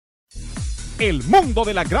El Mundo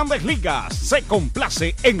de las Grandes Ligas se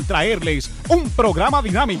complace en traerles un programa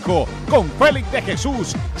dinámico con Félix de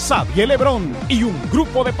Jesús, Xavier Lebrón y un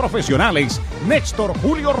grupo de profesionales, Néstor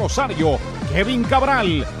Julio Rosario, Kevin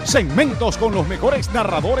Cabral, segmentos con los mejores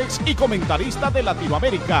narradores y comentaristas de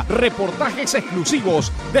Latinoamérica, reportajes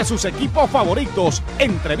exclusivos de sus equipos favoritos,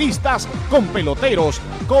 entrevistas con peloteros,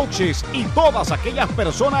 coaches y todas aquellas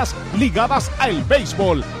personas ligadas al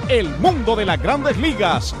béisbol. El Mundo de las Grandes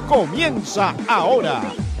Ligas comienza ahora.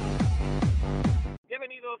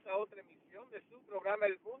 Bienvenidos a otra emisión de su programa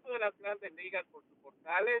El Mundo de las Grandes Ligas por sus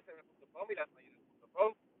portales, m.com y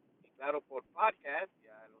lasmayores.com, y claro, por podcast,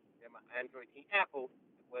 ya los sistemas Android y Apple,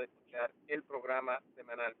 se puede escuchar el programa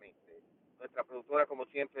semanalmente. Nuestra productora, como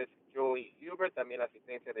siempre, es Joey Hubert, también la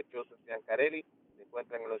asistencia de Joseph Giancarelli. Se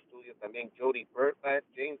encuentran en los estudios también Jody Bertland,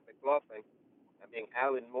 James McLaughlin, también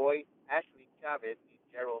Alan Moy, Ashley Chávez y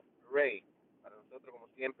Gerald Ray. Para nosotros, como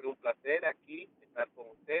siempre, un placer aquí estar con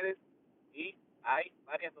ustedes. Y hay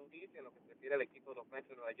varias noticias en lo que se refiere al equipo de los Mets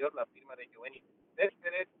de Nueva York, la firma de Yoenis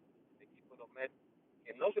Céspedes, el equipo de los Mets,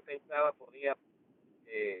 que no se pensaba podía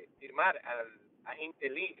firmar al agente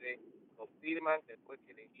libre, lo firman después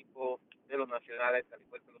que el equipo de los Nacionales, al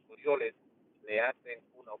igual que los Orioles, le hacen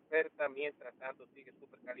una oferta. Mientras tanto sigue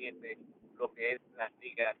súper caliente lo que es las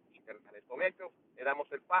ligas internacionales. Con esto le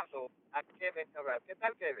damos el paso a Kevin Cabral. ¿Qué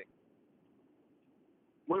tal, Kevin?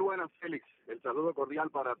 Muy buenas, Félix. El saludo cordial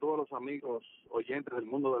para todos los amigos oyentes del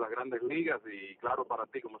mundo de las Grandes Ligas y claro, para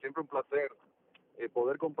ti, como siempre, un placer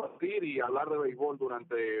poder compartir y hablar de béisbol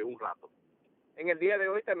durante un rato. En el día de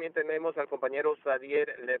hoy también tenemos al compañero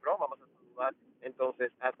Xavier Lebrón. Vamos a saludar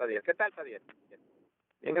entonces a Xavier. ¿Qué tal, Xavier?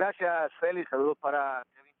 Bien, gracias, Félix. Saludos para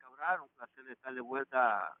Kevin Cabral. Un placer de estar de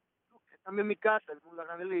vuelta. Es también mi casa, el mundo de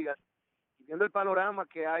las Grandes Ligas. Y viendo el panorama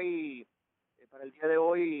que hay para el día de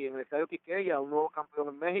hoy en el Estadio Quisqueya, un nuevo campeón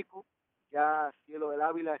en México. Ya Cielo del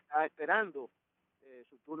Ávila está esperando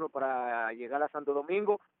su turno para llegar a Santo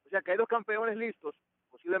Domingo. O sea que hay dos campeones listos.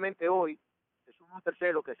 Posiblemente hoy se suma un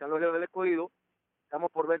tercero, que sean los Leones del Escogido. Estamos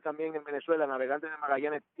por ver también en Venezuela, Navegantes de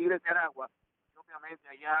Magallanes, Tigres de Aragua. Y obviamente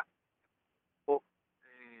allá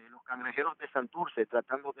los Cangrejeros de Santurce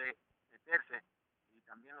tratando de meterse, y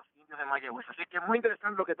también los Indios de Mayagüez. Así que es muy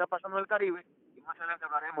interesante lo que está pasando en el Caribe, y más adelante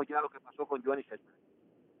hablaremos ya de lo que pasó con Yoenis Céspedes.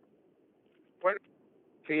 Bueno,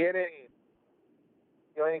 quiere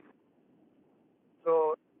Yoenis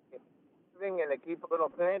en el equipo de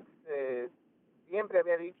los Mets, siempre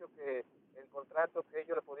había dicho que el contrato que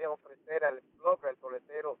ellos le podían ofrecer al Explorer, el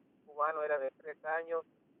toletero cubano, era de 3 años,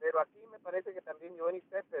 pero aquí me parece que también Yoenis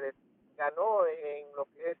Céspedes ganó en lo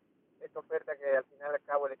que es esta oferta que al final al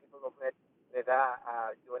cabo el equipo de los Mets le da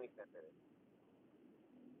a Yoenis Céspedes.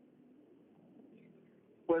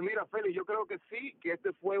 Pues mira, Félix, yo creo que sí, que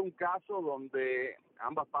este fue un caso donde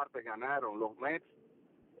ambas partes ganaron. Los Mets,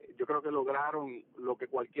 yo creo que lograron lo que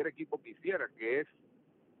cualquier equipo quisiera, que es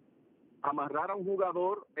amarrar a un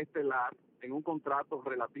jugador estelar en un contrato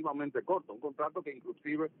relativamente corto, un contrato que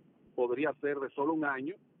inclusive podría ser de solo un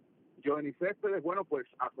año. Yoenis Céspedes, bueno, pues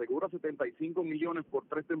asegura 75 millones por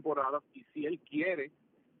 3 temporadas, y si él quiere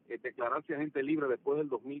declararse agente libre después del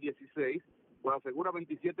 2016, pues asegura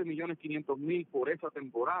 27.500.000 por esa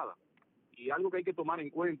temporada. Y algo que hay que tomar en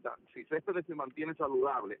cuenta, si Céspedes se mantiene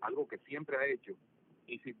saludable, algo que siempre ha hecho,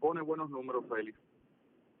 y si pone buenos números, Félix,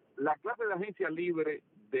 la clase de agencia libre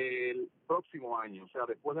del próximo año, o sea,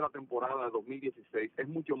 después de la temporada de 2016, es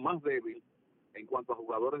mucho más débil en cuanto a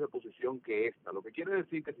jugadores de posición que esta. Lo que quiere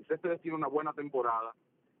decir que si Céspedes tiene una buena temporada,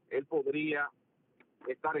 él podría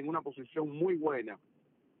estar en una posición muy buena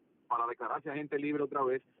para declararse agente libre otra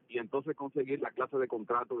vez y entonces conseguir la clase de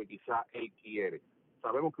contrato que quizá él quiere.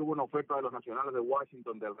 Sabemos que hubo una oferta de los Nacionales de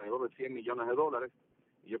Washington de alrededor de $100 millones,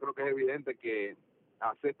 y yo creo que es evidente que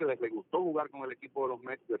a Céspedes le gustó jugar con el equipo de los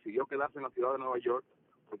Mets, decidió quedarse en la ciudad de Nueva York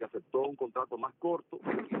porque aceptó un contrato más corto,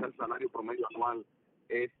 y quizá el salario promedio anual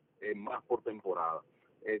es más por temporada.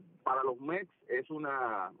 Para los Mets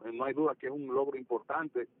no hay duda que es un logro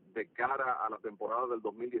importante de cara a la temporada del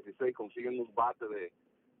 2016. Consiguen un bate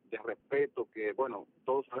de respeto que, bueno,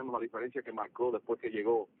 todos sabemos la diferencia que marcó después que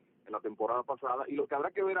llegó en la temporada pasada, y lo que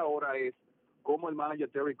habrá que ver ahora es cómo el manager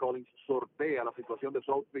Terry Collins sortea la situación de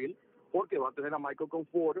Southfield, porque va a tener a Michael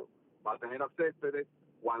Conforto, va a tener a Céspedes,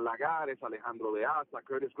 Juan Lagares, Alejandro de Asa,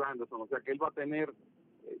 Curtis Granderson, o sea que él va a tener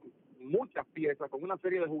muchas piezas con una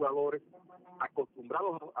serie de jugadores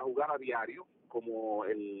acostumbrados a jugar a diario, como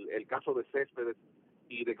el caso de Céspedes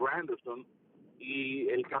y de Granderson, y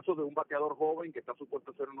el caso de un bateador joven que está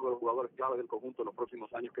supuesto a ser uno de los jugadores claves del conjunto en los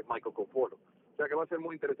próximos años, que es Michael Conforto. O sea que va a ser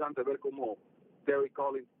muy interesante ver cómo Terry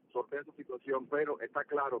Collins sortea esa situación, pero está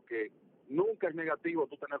claro que nunca es negativo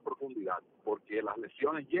tú tener profundidad, porque las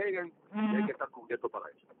lesiones llegan y hay que estar cubierto para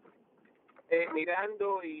eso.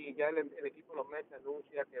 Mirando, y ya el equipo de los Mets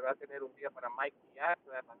anuncia que va a tener un día para Mike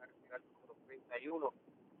Piazza, van a retirar el número 31.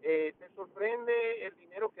 ¿Te sorprende el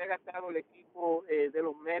dinero que ha gastado el equipo de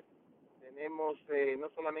los Mets? Tenemos no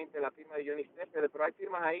solamente la firma de Johnny Céspedes, pero hay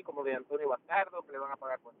firmas ahí como de Antonio Bastardo, que le van a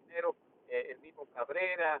pagar con dinero, el mismo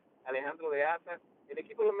Cabrera, Alejandro de Asa. El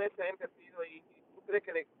equipo de los Mets se ha invertido, y ¿tú crees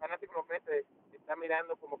que el fanático de los Mets está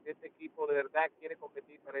mirando como que este equipo de verdad quiere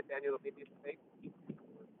competir para este año 2016?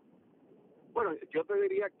 Bueno, yo te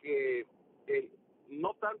diría que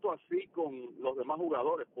no tanto así con los demás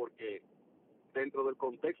jugadores, porque dentro del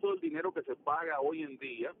contexto del dinero que se paga hoy en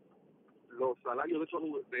día, los salarios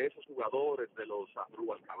de esos jugadores, de los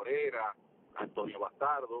Asdrúbal Cabrera, Antonio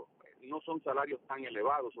Bastardo, no son salarios tan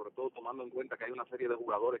elevados, sobre todo tomando en cuenta que hay una serie de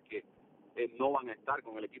jugadores que no van a estar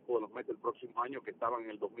con el equipo de los Mets el próximo año, que estaban en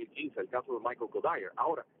el 2015, el caso de Michael Kodyer.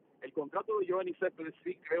 Ahora, el contrato de Johnny Céspedes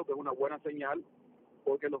sí creo que es una buena señal,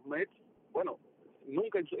 porque los Mets, bueno,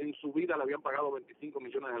 nunca en su vida le habían pagado $25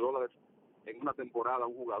 millones en una temporada a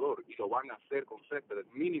un jugador, y lo van a hacer con Céspedes,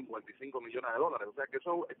 mínimo $25 millones. O sea que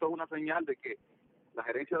esto es una señal de que la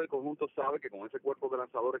gerencia del conjunto sabe que con ese cuerpo de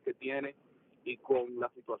lanzadores que tiene y con la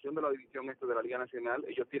situación de la división de la Liga Nacional,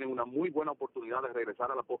 ellos tienen una muy buena oportunidad de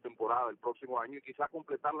regresar a la postemporada del próximo año y quizás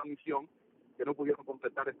completar la misión que no pudieron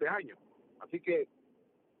completar este año. Así que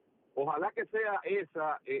ojalá que sea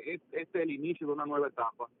el inicio de una nueva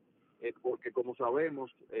etapa, porque como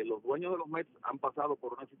sabemos, los dueños de los Mets han pasado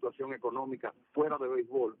por una situación económica fuera de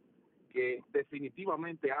béisbol que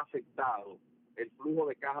definitivamente ha afectado el flujo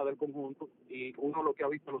de caja del conjunto, y uno lo que ha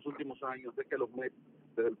visto en los últimos años es que los Mets,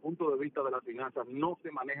 desde el punto de vista de las finanzas, no se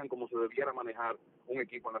manejan como se debiera manejar un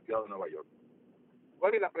equipo en la ciudad de Nueva York.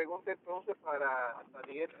 Bueno, y la pregunta entonces para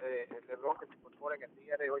Sadiel, el error que se incorpora en el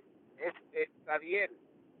día de hoy, es Sadiel,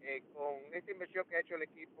 con esta inversión que ha hecho el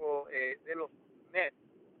equipo de los Mets,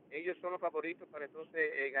 ¿ellos son los favoritos para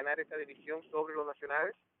entonces ganar esta división sobre los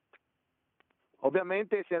nacionales?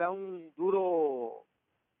 Obviamente será un duro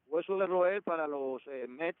hueso de roer para los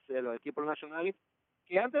Mets, los equipos nacionales,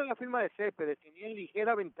 que antes de la firma de Céspedes tenían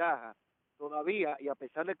ligera ventaja todavía, y a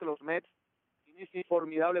pesar de que los Mets tienen ese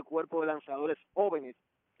formidable cuerpo de lanzadores jóvenes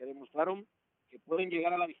que demostraron que pueden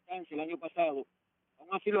llegar a la distancia el año pasado, aún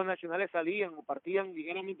así los nacionales salían o partían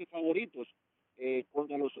ligeramente favoritos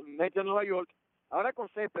contra los Mets de Nueva York. Ahora con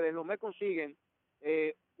Céspedes los Mets consiguen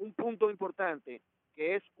un punto importante,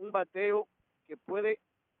 que es un bateo que puede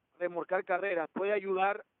remolcar carreras, puede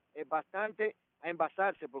ayudar bastante a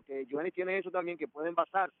envasarse, porque Giovanni tiene eso también, que puede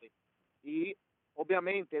envasarse, y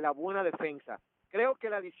obviamente la buena defensa. Creo que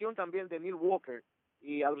la adición también de Neil Walker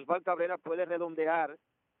y Asdrúbal Cabrera puede redondear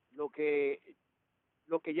lo que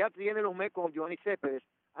ya tienen los Mets con Giovanni Céspedes.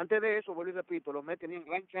 Antes de eso, vuelvo y repito, los Mets tenían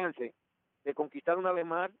gran chance de conquistar una vez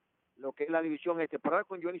más lo que es la división pero ahora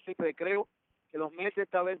con Giovanni Céspedes creo que los Mets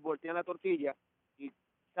esta vez voltean la tortilla y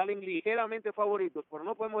salen ligeramente favoritos, pero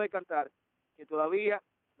no podemos descartar que todavía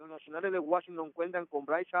los nacionales de Washington cuentan con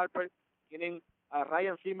Bryce Harper, tienen a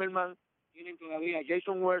Ryan Zimmerman, tienen todavía a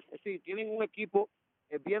Jason Worth, es decir, tienen un equipo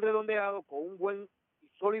bien redondeado, con un buen y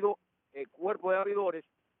sólido cuerpo de abridores,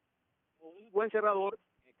 con un buen cerrador,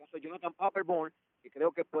 en el caso de Jonathan Papelbon, que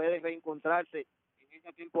creo que puede reencontrarse en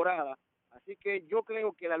esta temporada. Así que yo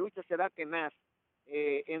creo que la lucha será tenaz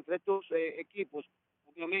entre estos equipos.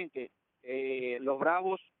 Obviamente, los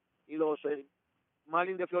Bravos y los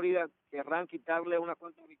Marlins de Florida querrán quitarle unas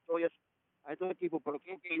cuantas victorias a estos equipos, pero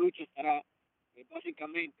creo que la lucha estará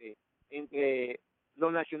básicamente entre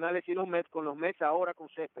los nacionales y los Mets, con los Mets ahora con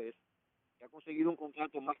Céspedes, que ha conseguido un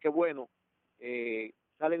contrato más que bueno,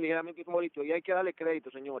 salen ligeramente favoritos, y hay que darle crédito,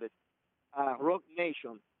 señores, a Rock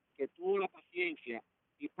Nation, que tuvo la paciencia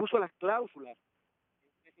y puso las cláusulas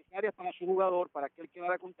necesarias para su jugador, para que él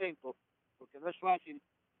quedara contento, porque no es fácil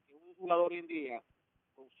que un jugador hoy en día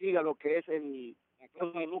consiga lo que es la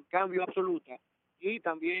cláusula de no cambio absoluta, y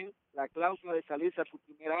también la cláusula de salirse a su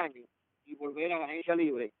primer año y volver a la agencia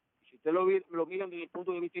libre. Y si usted lo miran desde el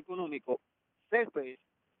punto de vista económico, Céspedes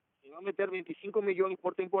se va a meter 25 millones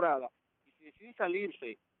por temporada, y si decide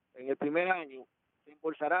salirse en el primer año, se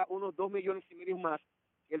embolsará unos 2,5 millones más,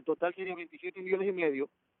 que el total sería 27,5 millones,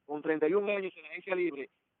 con 31 años en la agencia libre.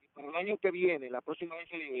 Y para el año que viene, la próxima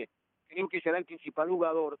agencia libre, creo que será el principal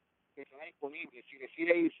jugador que será disponible si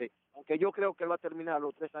decide irse, aunque yo creo que él va a terminar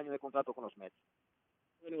los 3 años de contrato con los Mets.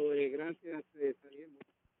 Bueno, gracias, Sadiel.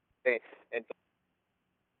 Entonces,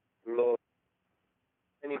 lo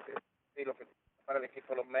que para el equipo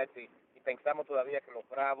de los Mets, y pensamos todavía que los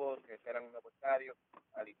Bravos, que serán un nuevo estadio,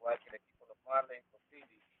 al igual que el equipo de los Marlins, los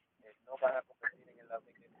Phillies, no no van a competir en el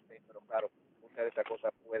 2016, pero claro, muchas de estas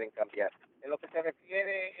cosas pueden cambiar. En lo que se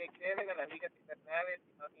refiere, Kevin, a las ligas invernales,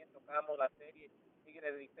 y más bien tocamos la serie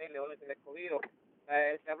Tigres de Licey, Leones del Escogido,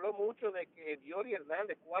 se habló mucho de que Diori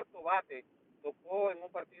Hernández, cuarto bate, tocó en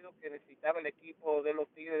un partido que necesitaba el equipo de los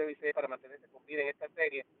Tigres de Licey para mantenerse con vida en esta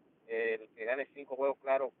serie. El que gane 5 juegos,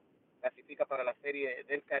 claro, clasifica para la serie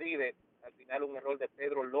del Caribe. Al final un error de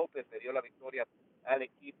Pedro López le dio la victoria al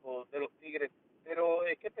equipo de los Tigres. Pero,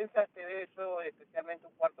 ¿qué pensaste de eso? Especialmente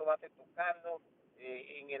un cuarto bate tocando.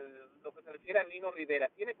 Lo que se refiere a Lino Rivera,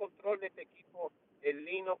 ¿tiene control de este equipo el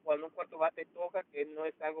Lino cuando un cuarto bate toca, que no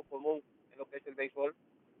es algo común en lo que es el béisbol?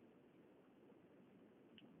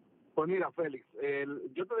 Pues mira, Félix,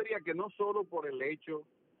 yo te diría que no solo por el hecho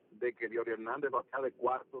de que Diori Hernández batea de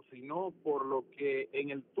cuarto, sino por lo que en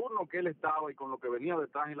el turno que él estaba y con lo que venía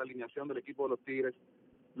detrás en la alineación del equipo de los Tigres,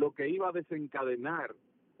 lo que iba a desencadenar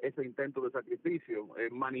ese intento de sacrificio.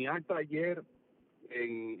 Maniacta ayer,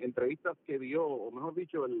 en entrevistas que dio, o mejor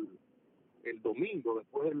dicho, el domingo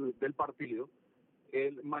después del partido,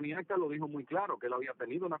 el Maniacta lo dijo muy claro, que él había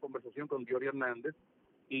tenido una conversación con Diori Hernández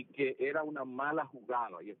y que era una mala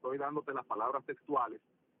jugada, y estoy dándote las palabras textuales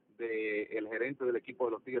del gerente del equipo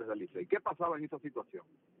de los Tigres del Licey. ¿Qué pasaba en esa situación?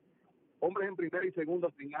 Hombres en primera y segunda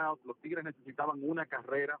sin out, los Tigres necesitaban una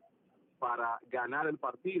carrera para ganar el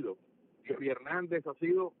partido. Diori Hernández ha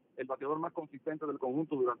sido el bateador más consistente del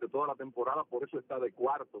conjunto durante toda la temporada, por eso está de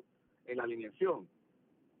cuarto en la alineación.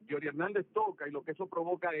 Diori Hernández toca y lo que eso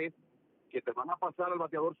provoca es que te van a pasar al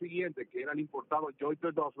bateador siguiente, que era el importado Joy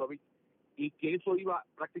Terdoslavich, y que eso iba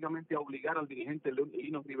prácticamente a obligar al dirigente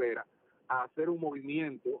Lino Rivera a hacer un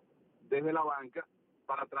movimiento desde la banca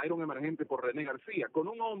para traer un emergente por René García, con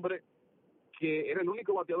un hombre que era el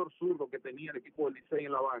único bateador zurdo que tenía el equipo del Licey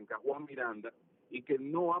en la banca, Juan Miranda, y que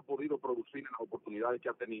no ha podido producir en las oportunidades que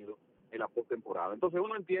ha tenido en la postemporada. Entonces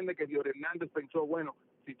uno entiende que Diori Hernández pensó, bueno,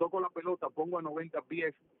 si toco la pelota, pongo a 90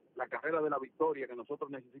 pies la carrera de la victoria que nosotros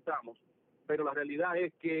necesitamos, pero la realidad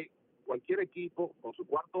es que cualquier equipo, con su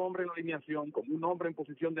cuarto hombre en la alineación, con un hombre en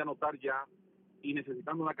posición de anotar ya, y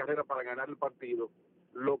necesitando una carrera para ganar el partido,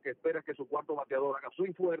 lo que espera es que su cuarto bateador haga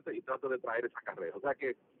swing fuerte y trate de traer esa carrera. O sea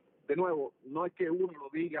que, de nuevo, no es que uno lo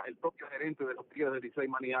diga, el propio gerente de los Tigres del Licey,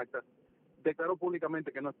 Maniacta, declaró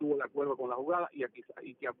públicamente que no estuvo de acuerdo con la jugada y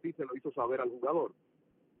que así se lo hizo saber al jugador.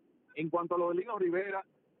 En cuanto a lo de Lino Rivera,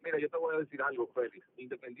 mira, yo te voy a decir algo, Félix.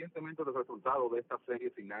 Independientemente del resultado de esta serie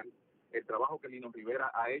final, el trabajo que Lino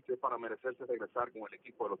Rivera ha hecho es para merecerse regresar con el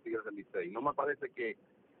equipo de los Tigres del Licey. No me parece que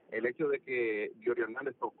el hecho de que Diori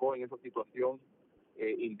Hernández tocó en esa situación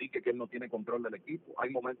indique que él no tiene control del equipo. Hay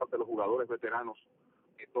momentos que los jugadores veteranos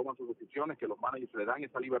que toman sus decisiones, que los managers le dan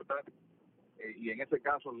esa libertad, y en ese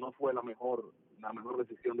caso no fue la mejor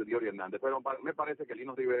decisión de Diori Hernández. Pero me parece que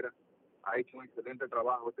Lino Rivera ha hecho un excelente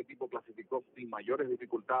trabajo. Este equipo clasificó sin mayores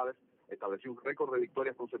dificultades, estableció un récord de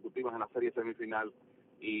victorias consecutivas en la serie semifinal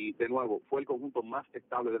y, de nuevo, fue el conjunto más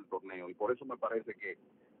estable del torneo. Y por eso me parece que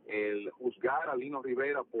el juzgar a Lino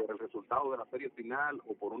Rivera por el resultado de la serie final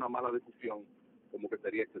o por una mala decisión, como que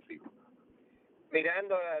sería excesivo.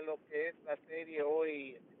 Mirando a lo que es la serie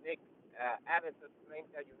hoy, Nick Adams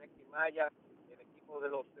frente a Yuneki Maya, el equipo de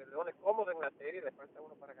los Leones cómodo en la serie, le falta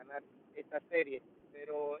uno para ganar esta serie,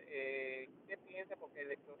 pero ¿qué piensa? Porque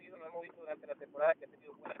el escogido lo hemos visto durante la temporada que ha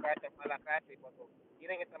tenido buenas rachas, malas rachas, y cuando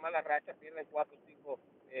tienen esta mala racha pierden 4 o 5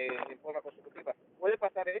 en forma consecutiva. ¿Puede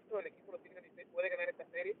pasar esto? ¿El equipo de los Tigres puede ganar esta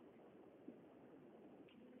serie?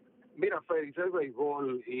 Mira, Félix, el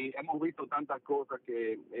béisbol, y hemos visto tantas cosas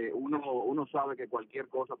que uno sabe que cualquier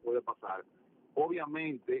cosa puede pasar.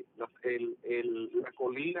 Obviamente, la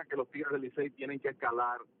colina que los Tigres del Licey tienen que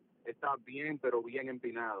escalar está bien, pero bien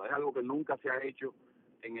empinada. Es algo que nunca se ha hecho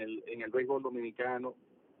en el béisbol dominicano,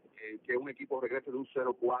 que un equipo regrese de un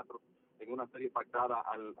 0-4 en una serie pactada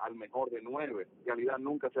al mejor de 9. En realidad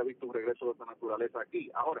nunca se ha visto un regreso de esta naturaleza aquí.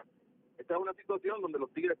 Ahora, esta es una situación donde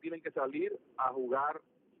los Tigres tienen que salir a jugar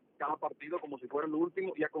cada partido como si fuera el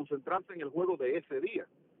último y a concentrarse en el juego de ese día.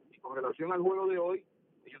 Y con relación al juego de hoy,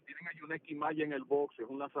 ellos tienen a Yuneki Maya en el box, es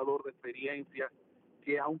un lanzador de experiencia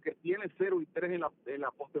que, aunque tiene 0-3 en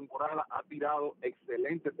la postemporada, ha tirado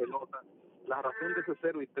excelente pelota. La razón de ese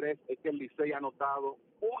 0-3 es que el Licey ha anotado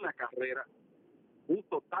una carrera, un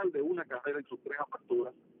total de una carrera en sus 3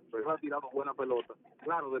 aperturas, pero ha tirado buena pelota.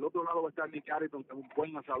 Claro, del otro lado va a estar Nick Harrington, que es un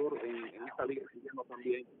buen lanzador en esta liga siguiendo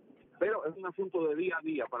también, pero es un asunto de día a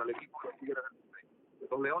día para el equipo de los Tigres del Licey.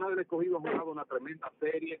 Los Leones del Escogido han jugado una tremenda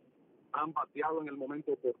serie, han bateado en el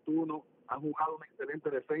momento oportuno, han jugado una excelente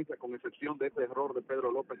defensa, con excepción de ese error de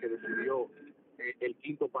Pedro López que decidió el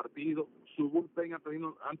quinto partido. Su bullpen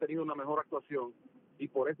han tenido una mejor actuación y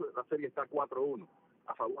por eso la serie está 4-1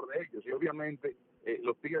 a favor de ellos. Y obviamente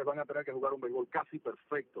los Tigres van a tener que jugar un béisbol casi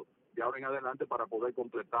perfecto de ahora en adelante para poder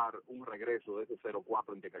completar un regreso de ese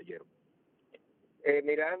 0-4 en que cayeron.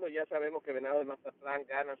 Mirando, ya sabemos que Venado de Mazatlán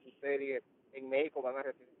gana su serie en México, van a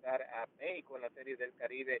representar a México en la serie del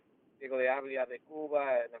Caribe. Diego de Ávila de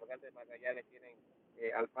Cuba, Navegantes de Magallanes tienen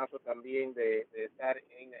al paso también de estar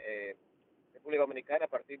en República Dominicana a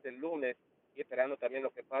partir del lunes y esperando también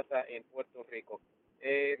lo que pasa en Puerto Rico.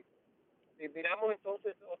 Si miramos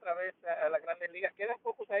entonces otra vez a las Grandes Ligas, quedan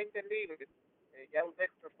pocos agentes libres, ya un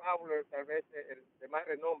Dexter Fowler tal vez el de más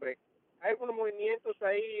renombre. ¿Hay algunos movimientos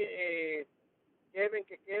ahí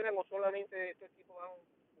que quedan o solamente este equipo van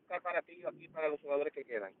a buscar para ti aquí para los jugadores que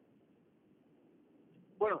quedan?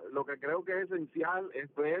 Bueno, lo que creo que es esencial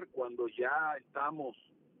es ver cuando ya estamos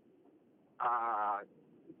a,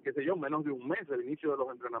 qué sé yo, menos de un mes del inicio de los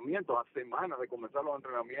entrenamientos, a semanas de comenzar los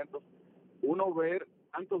entrenamientos, uno ver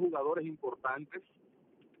tantos jugadores importantes,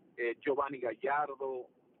 Giovanni Gallardo,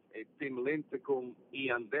 Tim Lincecum,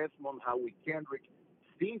 Ian Desmond, Howie Kendrick,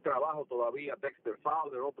 sin trabajo todavía, Dexter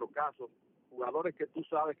Fowler, otro caso, jugadores que tú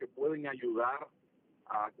sabes que pueden ayudar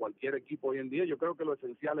a cualquier equipo hoy en día. Yo creo que lo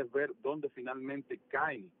esencial es ver dónde finalmente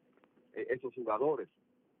caen esos jugadores.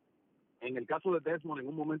 En el caso de Desmond, en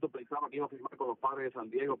un momento pensaba que iba a firmar con los Padres de San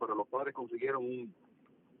Diego, pero los Padres consiguieron un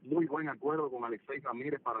muy buen acuerdo con Alexei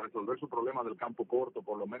Ramírez para resolver su problema del campo corto,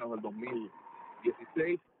 por lo menos del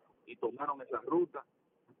 2016, y tomaron esa ruta.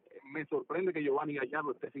 Me sorprende que Giovanni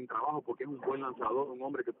Gallardo esté sin trabajo porque es un buen lanzador, un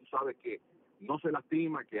hombre que tú sabes que no se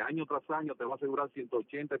lastima, que año tras año te va a asegurar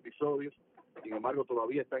 180 episodios, sin embargo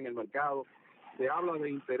todavía está en el mercado. Se habla de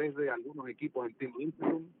interés de algunos equipos en Team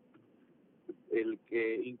Lincecum, el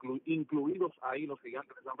que incluidos ahí los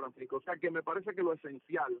Gigantes de San Francisco. O sea que me parece que lo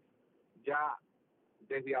esencial ya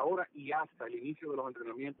desde ahora y hasta el inicio de los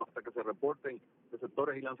entrenamientos, hasta que se reporten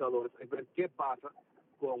receptores y lanzadores, es ver qué pasa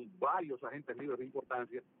con varios agentes libres de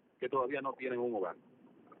importancia que todavía no tienen un hogar.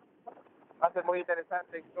 Va a ser muy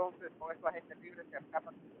interesante entonces con estos agentes libres que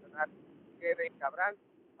acaban de mencionar Kevin Cabral.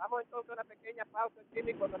 Vamos entonces a una pequeña pausa,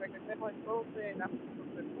 Jimmy, cuando regresemos entonces a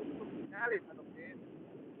los puntos finales, a lo que es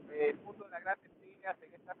el punto de las Grandes Ligas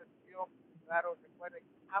en esta versión. Claro, recuerden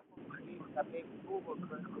Apple TV, también Google,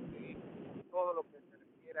 todo lo que se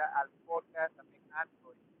refiere al podcast, también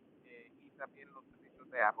Android y también los servicios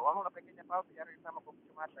de Apple. Vamos a una pequeña pausa y ya regresamos con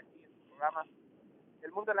mucho más aquí en su programa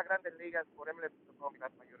El Mundo de las Grandes Ligas por MLB.com y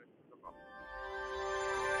lasmayores.com.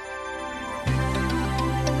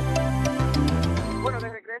 Bueno, de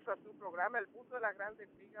regreso a su programa El Mundo de las Grandes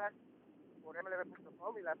Ligas por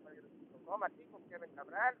MLB.com y lasmayores.com, aquí con Kevin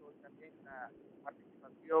Cabral, hoy también la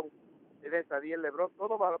participación de Sadiel Lebron,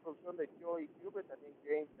 todo bajo la producción de Joey Cuber, también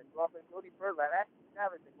James McLaughlin, Jody Pearl, Ashley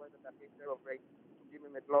Chávez, se encuentra también Carol Ray, Jimmy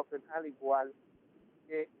McLaughlin, al igual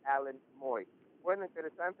que Alan Moy. Bueno,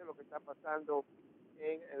 interesante lo que está pasando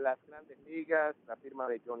en las Grandes Ligas, la firma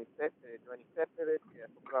de Johnny Céspedes, que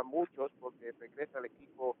asombra a muchos porque regresa al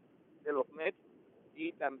equipo de los Mets,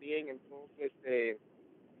 y también entonces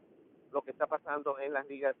lo que está pasando en las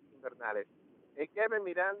ligas invernales. Kevin,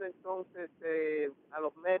 mirando entonces a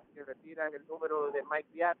los Mets que retiran el número de Mike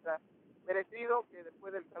Piazza, merecido que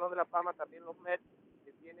después del Salón de la Fama también los Mets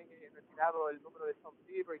que tienen retirado el número de Tom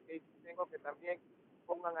Seaver y Casey Stengel, que también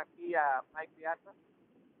pongan aquí a Mike Piazza.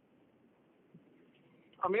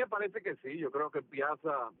 A mí me parece que sí, yo creo que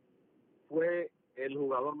Piazza fue el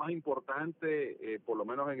jugador más importante, por lo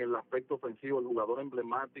menos en el aspecto ofensivo, el jugador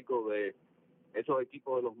emblemático de esos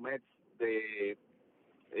equipos de los Mets de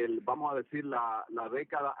vamos a decir, la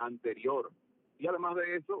década anterior. Y además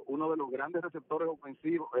de eso, uno de los grandes receptores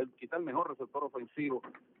ofensivos, quizá el mejor receptor ofensivo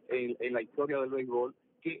en la historia del béisbol,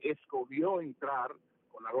 que escogió entrar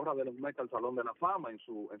con la gorra de los Mets al Salón de la Fama en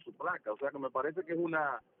su placa. O sea que me parece que es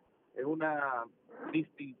una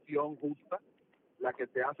distinción justa la que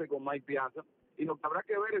se hace con Mike Piazza. Y lo que habrá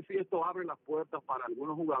que ver es si esto abre las puertas para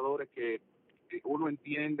algunos jugadores que uno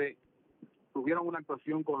entiende tuvieron una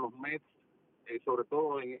actuación con los Mets, sobre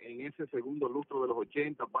todo en ese segundo lustro de los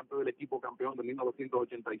 80, parte del equipo campeón de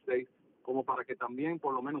 1986, como para que también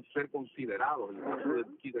por lo menos ser considerados. El caso de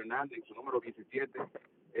Keith Hernández en su número 17,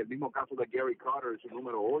 el mismo caso de Gary Carter en su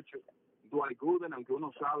número 8, Dwight Gooden, aunque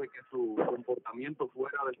uno sabe que su comportamiento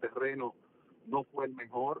fuera del terreno no fue el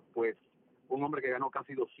mejor, pues un hombre que ganó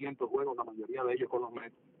casi 200 juegos, la mayoría de ellos con los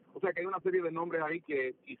Mets. O sea que hay una serie de nombres ahí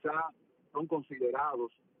que quizá son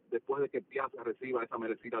considerados después de que Piazza reciba esa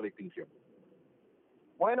merecida distinción.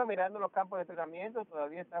 Bueno, mirando los campos de entrenamiento,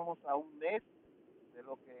 todavía estamos a un mes de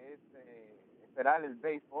lo que es esperar el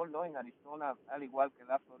béisbol, ¿no? En Arizona, al igual que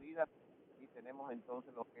la Florida, y tenemos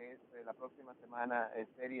entonces lo que es la próxima semana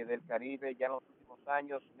Serie del Caribe. Ya en los últimos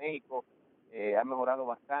años México ha mejorado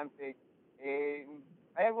bastante.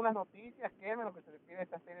 Hay algunas noticias que en lo que se refiere a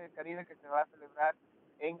esta serie del Caribe que se va a celebrar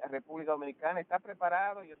en República Dominicana. Está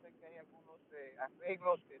preparado, yo sé que hay algunos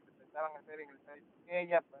arreglos que se pensaban hacer en el estadio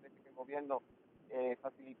Quisqueya, parece que el gobierno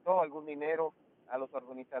facilitó algún dinero a los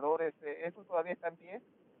organizadores. ¿Eso todavía está en pie?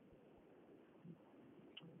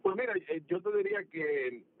 Pues mira, yo te diría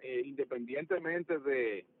que independientemente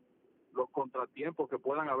de los contratiempos que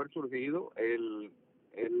puedan haber surgido, el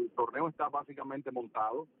torneo está básicamente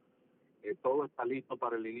montado, todo está listo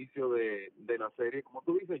para el inicio de la serie. Como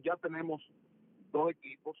tú dices, ya tenemos dos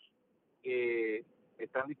equipos que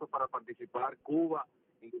están listos para participar. Cuba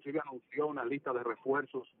inclusive anunció una lista de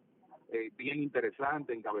refuerzos bien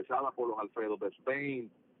interesante, encabezada por los Alfredo de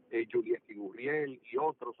Spain, Juliet y Gurriel y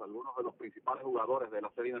otros, algunos de los principales jugadores de la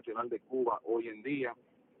Serie Nacional de Cuba hoy en día.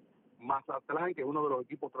 Mazatlán, que es uno de los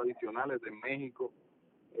equipos tradicionales de México,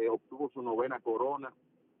 obtuvo su 9ª corona.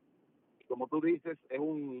 Como tú dices,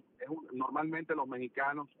 normalmente los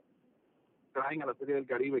mexicanos traen a la Serie del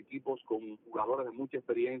Caribe equipos con jugadores de mucha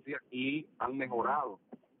experiencia y han mejorado.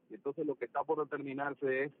 Y entonces lo que está por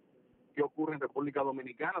determinarse es qué ocurre en República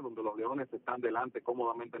Dominicana, donde los Leones están delante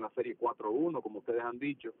cómodamente en la serie 4-1, como ustedes han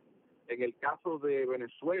dicho. En el caso de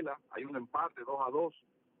Venezuela, hay un empate 2-2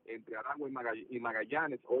 entre Aragua y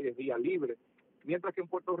Magallanes, hoy es día libre, mientras que en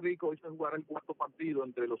Puerto Rico hoy se jugará el cuarto partido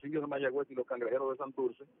entre los Indios de Mayagüez y los Cangrejeros de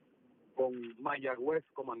Santurce, con Mayagüez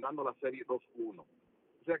comandando la serie 2-1.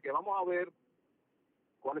 O sea que vamos a ver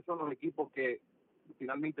cuáles son los equipos que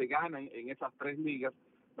finalmente ganan en esas tres ligas.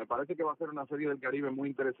 Me parece que va a ser una serie del Caribe muy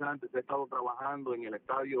interesante. Se ha estado trabajando en el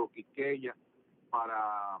estadio Quisqueya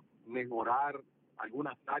para mejorar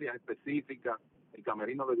algunas áreas específicas, el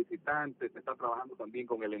camerino de visitantes. Se está trabajando también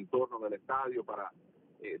con el entorno del estadio para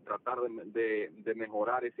tratar de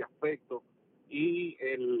mejorar ese aspecto. Y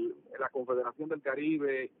la Confederación del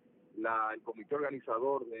Caribe, el comité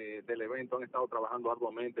organizador del evento han estado trabajando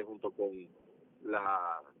arduamente junto con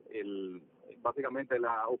básicamente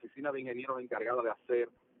la oficina de ingenieros encargada de hacer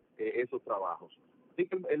esos trabajos. Así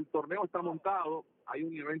que el torneo está montado. Hay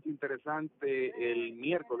un evento interesante el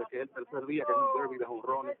miércoles, que es el tercer día, que es un derby de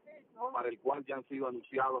jonrones, para el cual ya han sido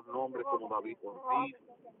anunciados nombres como David Ortiz,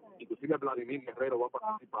 inclusive Vladimir Guerrero va a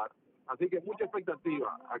participar. Así que mucha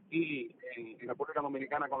expectativa aquí en República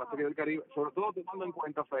Dominicana con la Serie del Caribe, sobre todo tomando en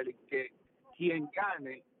cuenta, Félix, que quien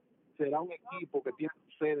gane será un equipo que tiene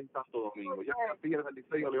sede en Santo Domingo, ya que los Tigres del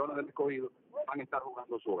Licey y Leones del Escogido van a estar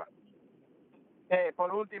jugando su hogar.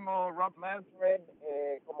 Por último, Rob Manfred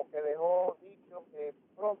como que dejó dicho que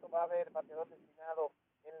pronto va a haber bateador destinado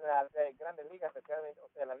en las grandes ligas, especialmente, o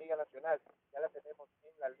sea, en la Liga Nacional. Ya la tenemos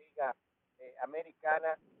en la Liga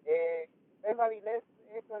Americana. Ben Avilés,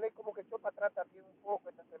 eso es como que echó para atrás también un poco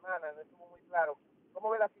esta semana, no estuvo muy claro. ¿Cómo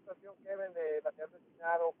ve la situación, Kevin, de bateador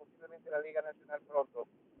destinado posiblemente en la Liga Nacional pronto,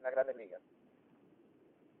 en las grandes ligas?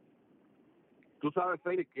 Tú sabes,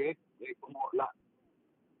 Félix, que es como la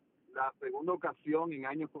segunda ocasión en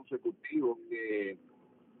años consecutivos que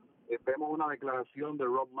vemos una declaración de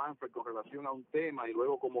Rob Manfred con relación a un tema y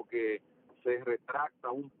luego como que se retracta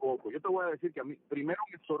un poco. Yo te voy a decir que a mí primero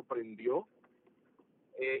me sorprendió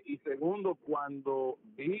y segundo, cuando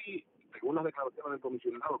vi, según las declaraciones del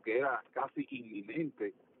comisionado, que era casi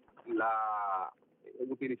inminente la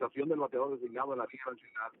utilización del bateador designado en la Liga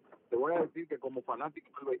Nacional, te voy a decir que como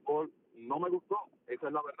fanático del béisbol no me gustó, esa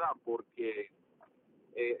es la verdad, porque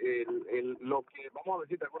lo que, vamos a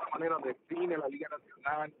decir de alguna manera, define la Liga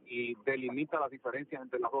Nacional y delimita las diferencias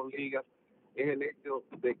entre las dos ligas es el hecho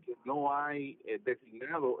de que no hay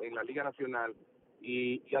designado en la Liga Nacional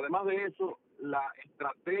y además de eso, la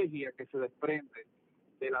estrategia que se desprende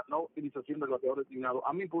de la no utilización del bateador designado,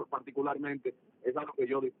 a mí particularmente es algo que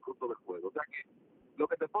yo disfruto del juego. O sea que lo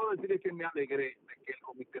que te puedo decir es que me alegré de que el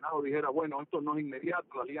comisionado dijera, bueno, esto no es inmediato,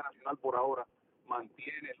 la Liga Nacional por ahora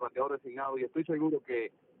mantiene el bateador designado y estoy seguro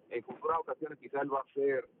que en futuras ocasiones quizás él va a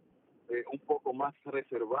ser un poco más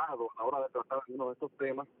reservado a la hora de tratar algunos de estos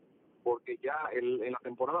temas, porque ya en la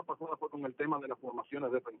temporada pasada fue con el tema de las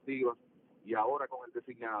formaciones defensivas y ahora con el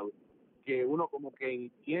designado, que uno como que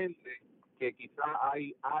entiende que quizás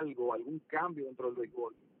hay algún cambio dentro del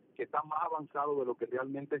béisbol que está más avanzado de lo que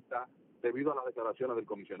realmente está debido a las declaraciones del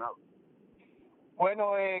comisionado.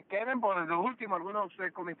 Bueno, Kevin, por lo último, ¿algunos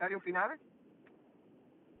comentarios finales?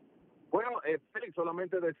 Bueno, Félix,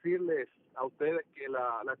 solamente decirles a ustedes que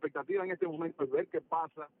la expectativa en este momento es ver qué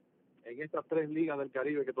pasa en estas tres ligas del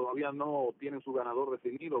Caribe que todavía no tienen su ganador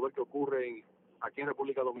definido, ver qué ocurre aquí en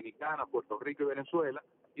República Dominicana, Puerto Rico y Venezuela,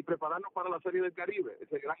 y prepararnos para la Serie del Caribe,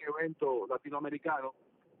 ese gran evento latinoamericano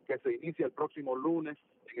que se inicia el próximo lunes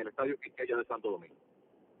en el Estadio Quisqueya de Santo Domingo.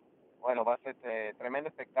 bueno, va a ser tremendo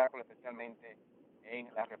espectáculo, especialmente en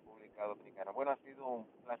la República Dominicana. Bueno, ha sido un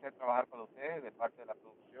placer trabajar con ustedes de parte de la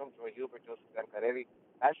producción. Joy Hubert, Joseph Cancarelli,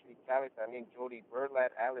 Ashley Chávez, también Jody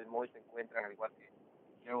Berlat, Alan Moy se encuentran, al igual que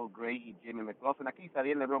Gerald Gray y Jimmy McLaughlin. Aquí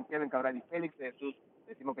Sadiel Lebron, Kevin Cabral y Félix de Jesús.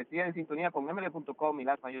 Decimos que sigan en sintonía con ml.com y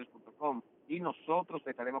lasmayores.com y nosotros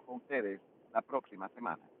estaremos con ustedes la próxima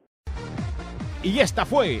semana. Y esta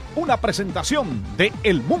fue una presentación de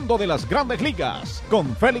El Mundo de las Grandes Ligas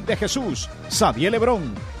con Félix de Jesús, Sadiel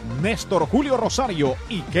Lebrón, Néstor Julio Rosario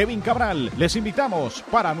y Kevin Cabral. Les invitamos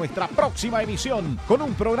para nuestra próxima emisión con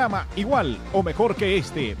un programa igual o mejor que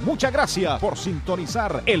este. Muchas gracias por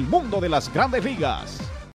sintonizar El Mundo de las Grandes Ligas.